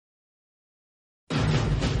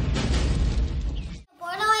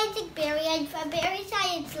in February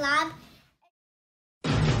Science Lab.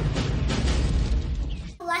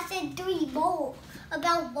 Lesson 3, moles,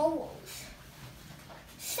 about moles.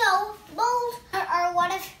 So, moles are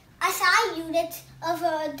one of SI units of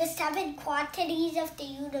the 7 quantities of the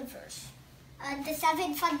universe. The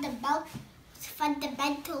 7 fundamental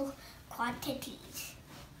quantities.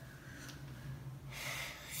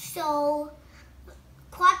 So,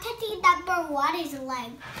 quantity number 1 is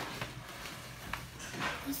length.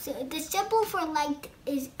 So the symbol for length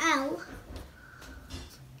is L.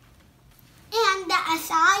 And the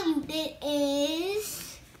SI unit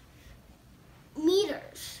is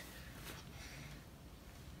meters.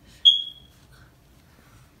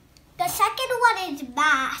 The second one is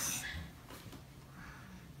mass.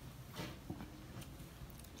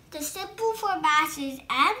 The symbol for mass is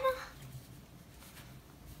M.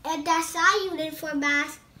 And the SI unit for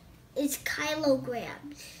mass is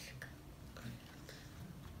kilograms.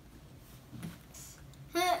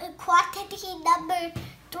 Quantity number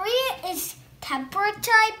 3 is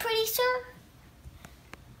temperature, I'm pretty sure.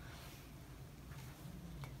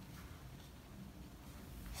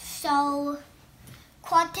 So,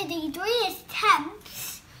 quantity 3 is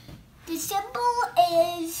temps. The symbol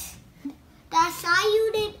is, the SI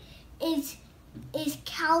unit is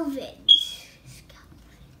kelvins.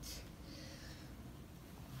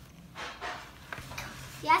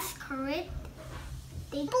 Yes, correct.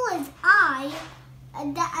 The symbol is I,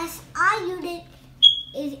 and the SI unit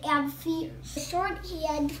is amperes. The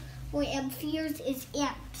shorthand for amperes is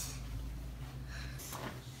amps.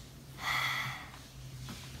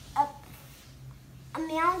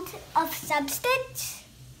 Amount of substance.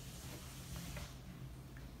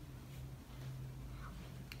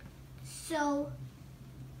 So,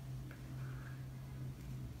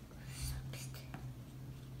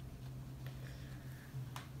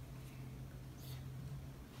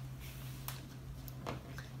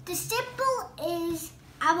 the symbol is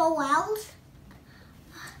mols,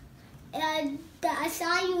 and the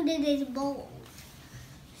SI unit is moles.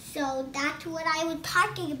 So that's what I was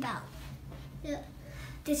talking about.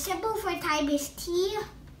 The symbol for time is T,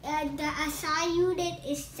 and the SI unit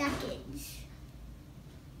is seconds.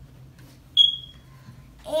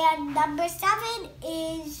 And number 7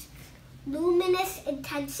 is luminous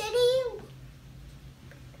intensity.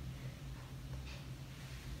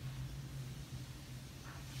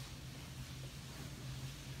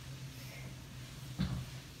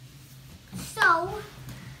 So,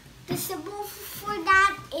 the symbol for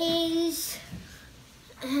that is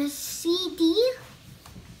CD,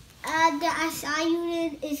 and the SI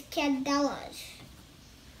unit is candelas.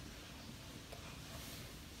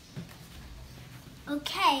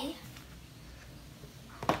 Okay,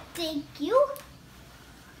 thank you.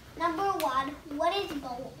 Number 1, what is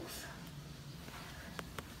moles?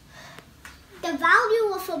 The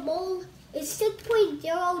value of a mole is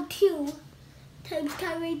 6.02 times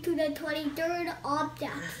 10 to the 23rd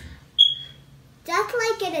objects. Just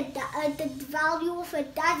like the value of a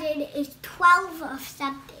dozen is 12 of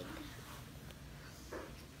something.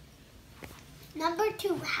 Number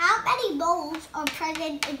 2, how many moles are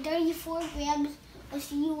present in 34 grams of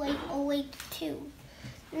CU8OH2?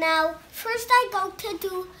 Now, first I go to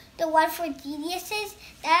do the one for geniuses,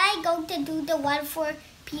 then I go to do the one for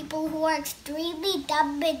people who are extremely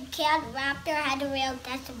dumb and can't wrap their head around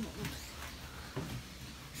decimals.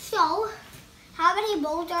 So, how many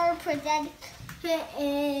moles are present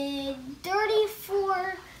in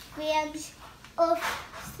 34 grams of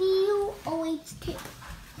CuOH2?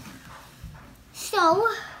 So,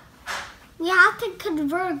 we have to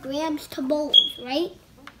convert grams to moles, right?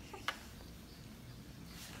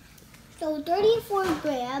 So, 34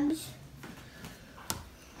 grams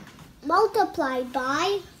multiplied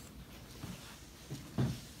by,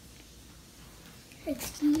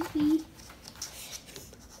 excuse me,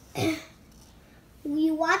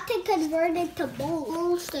 we want to convert it to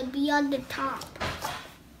moles to be on the top.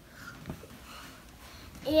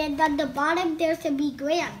 And on the bottom there should be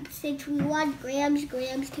grams, since we want grams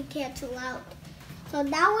to cancel out. So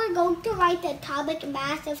now we're going to write the atomic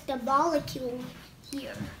mass of the molecule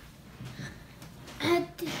here. And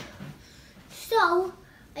so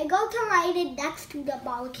I'm going to write it next to the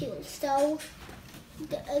molecule. So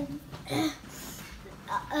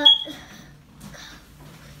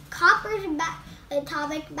copper's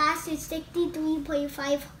atomic mass is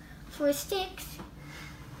 63.546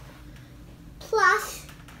 plus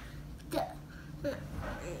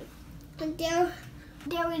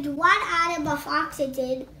there is 1 atom of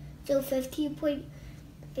oxygen, so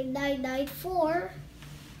 15.994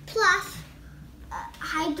 plus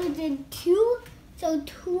hydrogen 2, so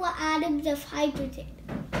 2 atoms of hydrogen.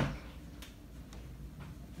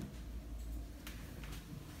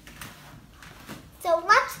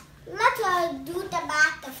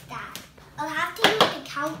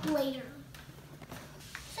 calculator.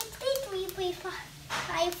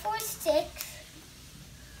 63.546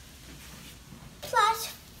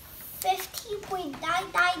 plus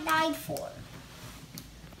 15.9994.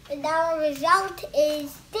 And our result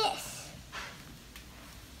is this.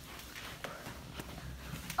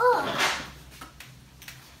 Oh,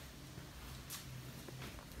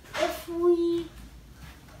 if we,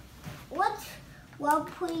 what's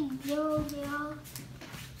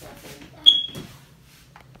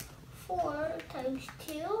 1.0074 times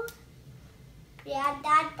 2? We add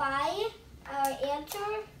that by our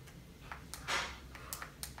answer.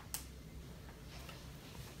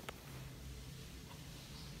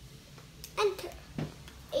 Enter.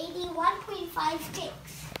 81.56.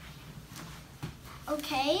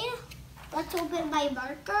 Okay, let's open my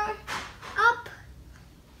marker up.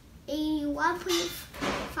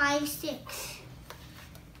 81.56.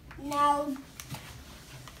 Now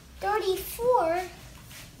 34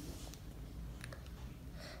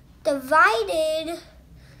 divided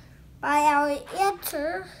by our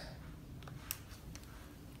answer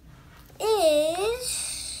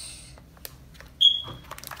is,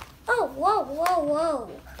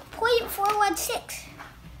 whoa, 0.416.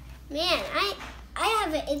 Man, I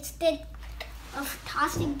have an instant of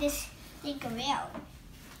tossing this thing around.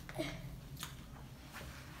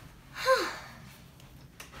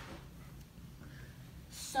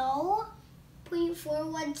 So,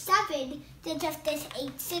 0.417 instead of this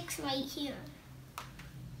 86 right here.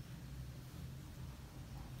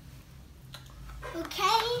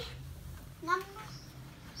 Okay.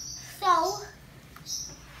 So,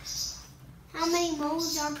 how many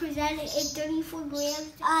moles are presented in 34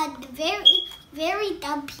 grams? Very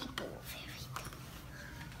dumb people. Very dumb.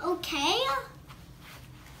 Okay.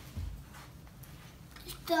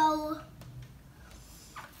 So,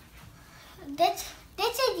 this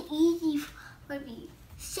is easy for me.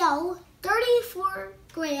 So, 34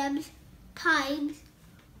 grams times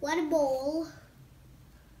 1 mole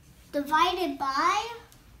divided by,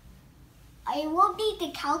 I won't need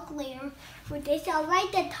the calculator for this. I'll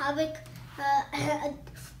write the atomic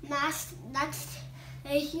mass next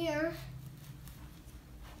here.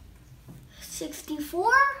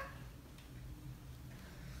 64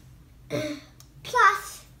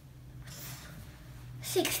 plus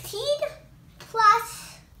 16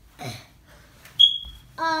 plus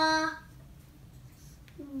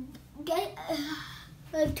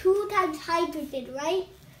 2 times hydrogen, right?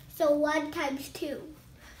 So 1 times 2.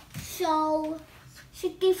 So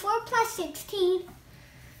 64 plus 16,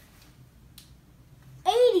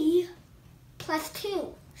 80 plus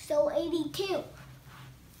 2. So 82.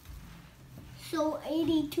 So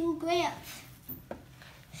 82 grams.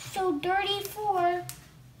 So 34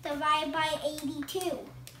 divided by 82.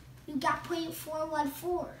 You got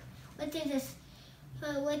 0.414, which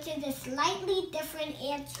is a slightly different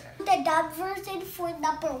answer. The dumb version for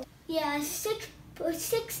number 1. Yeah, 6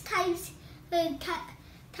 times 10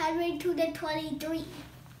 raised to the 23.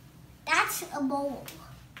 That's a mole.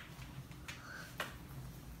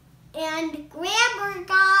 And grammar,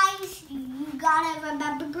 guys, you gotta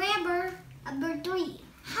remember grammar. Number 3.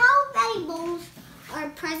 How many moles are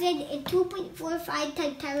present in 2.45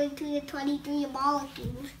 times 10 raised to the 23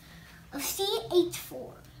 molecules of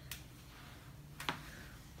CH4?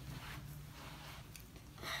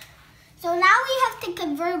 So now we have to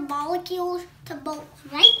convert molecules to moles,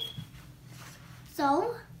 right?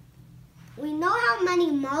 So we know how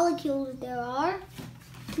many molecules there are.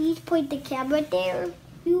 Please point the camera there.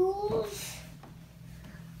 Molecules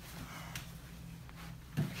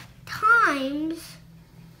times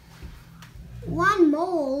 1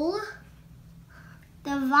 mole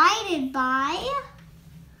divided by,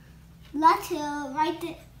 let's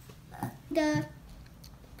write the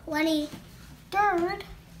 23rd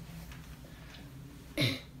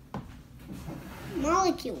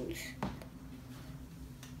molecules.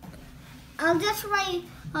 I'll just write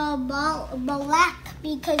black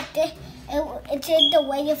because it's in the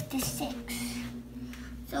way of the 6.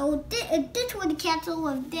 So this would cancel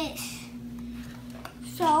with this.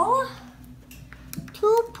 So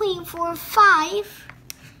 2.45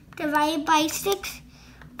 divided by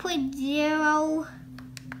 6.02.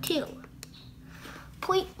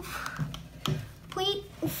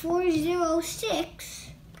 0.406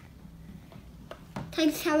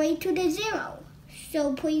 times 10 raised to the 0.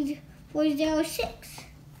 So 0.406.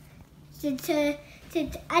 Since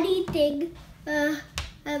anything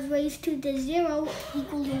raised to the 0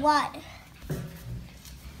 equals 1.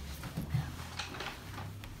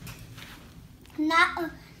 Now,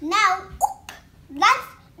 let's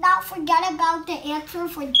not forget about the answer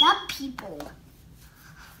for dumb people.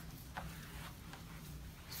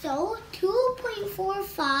 So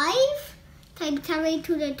 2.45 times 10 raised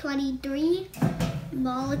to the 23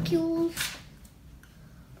 molecules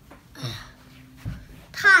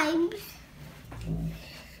times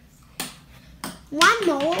 1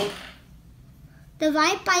 mole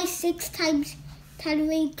divided by 6 times 10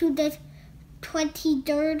 raised to the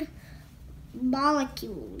 23rd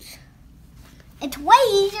molecules. It's way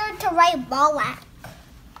easier to write molar.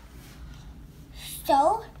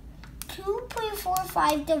 So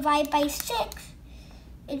 2.45 divided by 6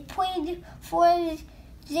 is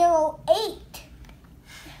 0.408.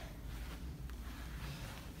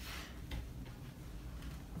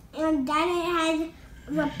 And then it has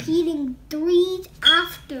repeating 3s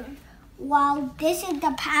after. While this is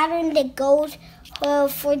the pattern that goes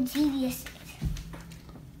for geniuses.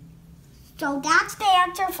 So that's the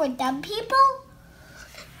answer for dumb people.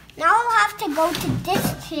 Now I'll have to go to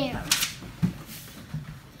this chair.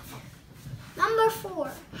 Number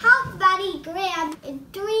 4. How many grams in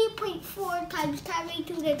 3.4 times 10 raised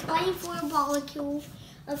to the 24 molecules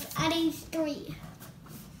of NH3?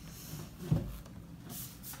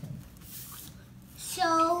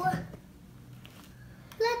 So,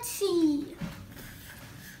 let's see.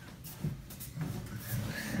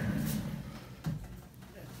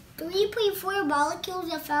 .4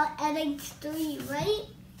 molecules of NH3, right?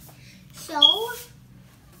 So,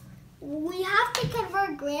 we have to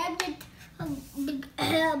convert grams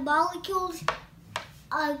into molecules,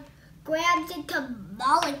 grams into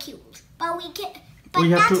molecules. But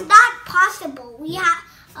that's not possible.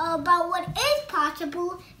 But what is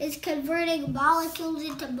possible is converting molecules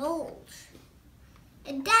into moles.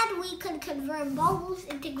 And then we can convert moles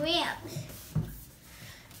into grams.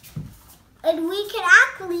 And we can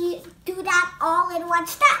actually do that all in one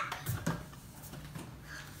step.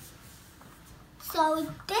 So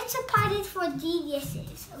this part is for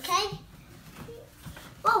geniuses, okay?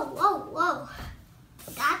 Whoa, whoa, whoa.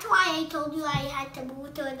 That's why I told you I had to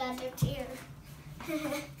move to another chair.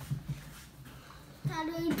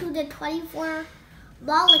 Adding to the 24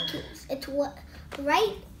 molecules. It's way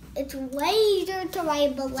easier to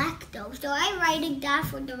write molecule, so I'm writing that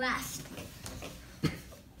for the rest.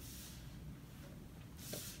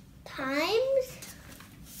 Times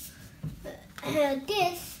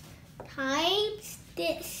this times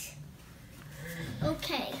this.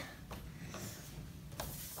 Okay.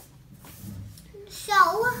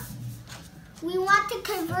 So we want to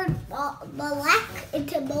convert molec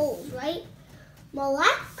into moles, right?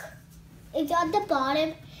 Molec is on the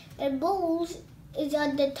bottom and moles is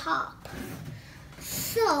on the top.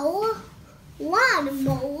 So 1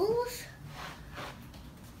 moles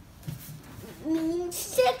means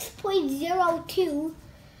 6.02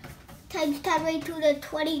 times 10 raised to the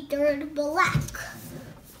 23rd molec.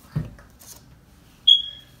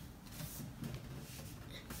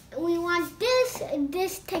 We want this and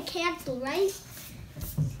this to cancel, right?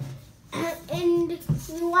 And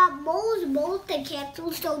we want moles to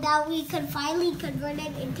cancel so that we can finally convert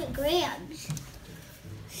it into grams.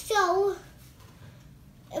 So,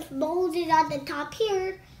 if moles is on the top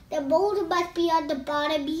here, then moles must be on the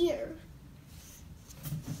bottom here.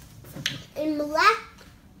 And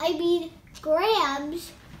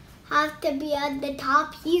grams have to be on the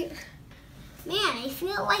top here. Man, I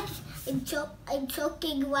feel like I'm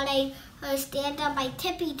choking when I stand on my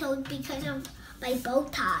tippy toes because of my bow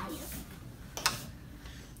tie.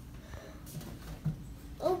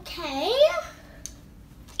 Okay,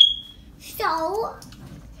 so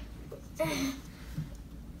I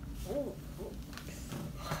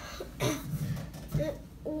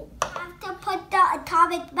have to put the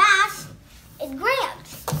atomic mass in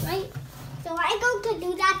grams, right? So I'm going to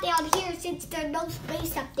do that down here since there's no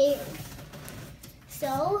space up there.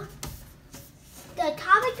 So the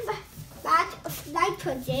atomic mass of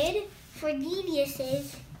nitrogen for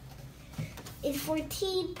geniuses is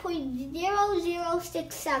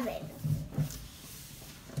 14.0067.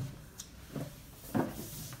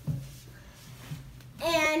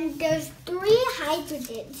 And there's 3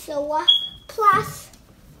 hydrogens, so plus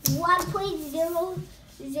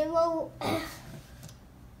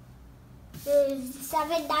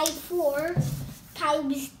 1.00794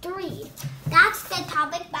 times 3. That's the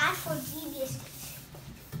atomic mass for geniuses.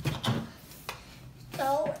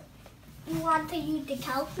 So you want to use the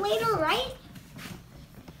calculator, right?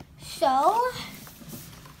 So,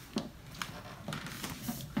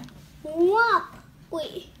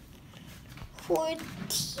 wait,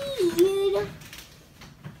 14.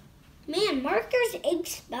 Man, marker's ink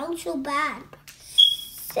smells so bad.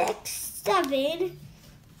 6, 7.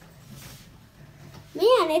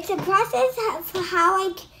 Man, it's impressive for how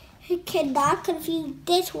I cannot confuse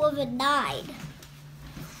this with a 9.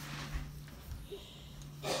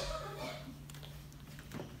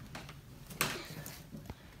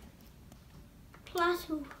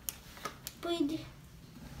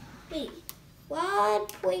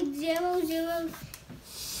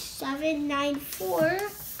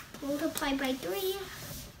 1.00794 multiplied by 3.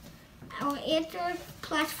 Our answer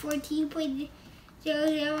plus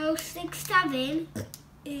 14.0067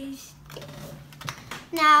 is.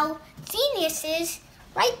 Now, geniuses,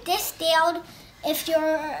 write this down if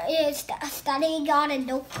you're studying on a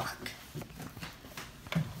notebook.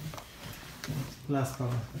 Last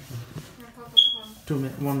call.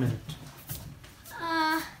 1 minute.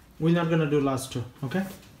 We're not gonna do last two, okay?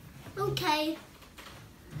 Okay.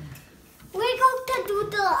 We're going to do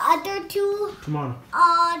the other two tomorrow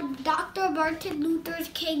on Dr. Martin Luther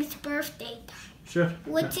King's birthday. Sure.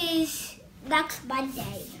 Which is next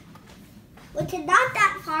Monday. Which is not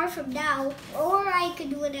that far from now, or I could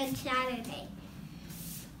do it on Saturday.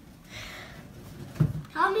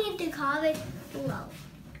 Tell me in the comments below.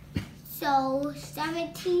 So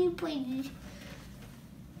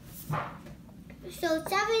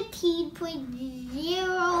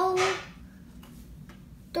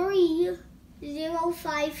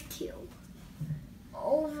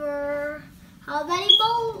over how many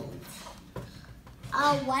moles?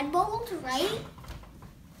 1 mole, right?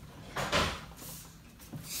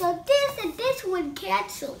 So this and this would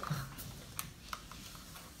cancel.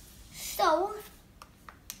 So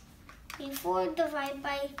 4 divided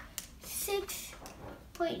by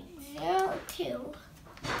 6.02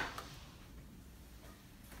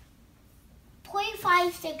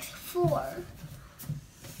 0.564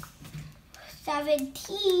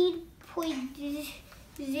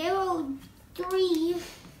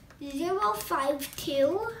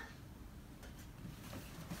 17.03052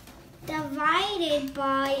 divided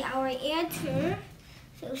by our answer.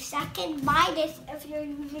 So second minus, if you're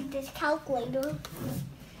using this calculator,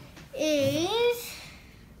 is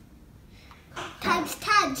times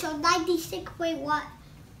 10, so 96.1.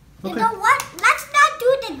 You know what? Let's not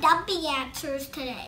do the dumpy answers today.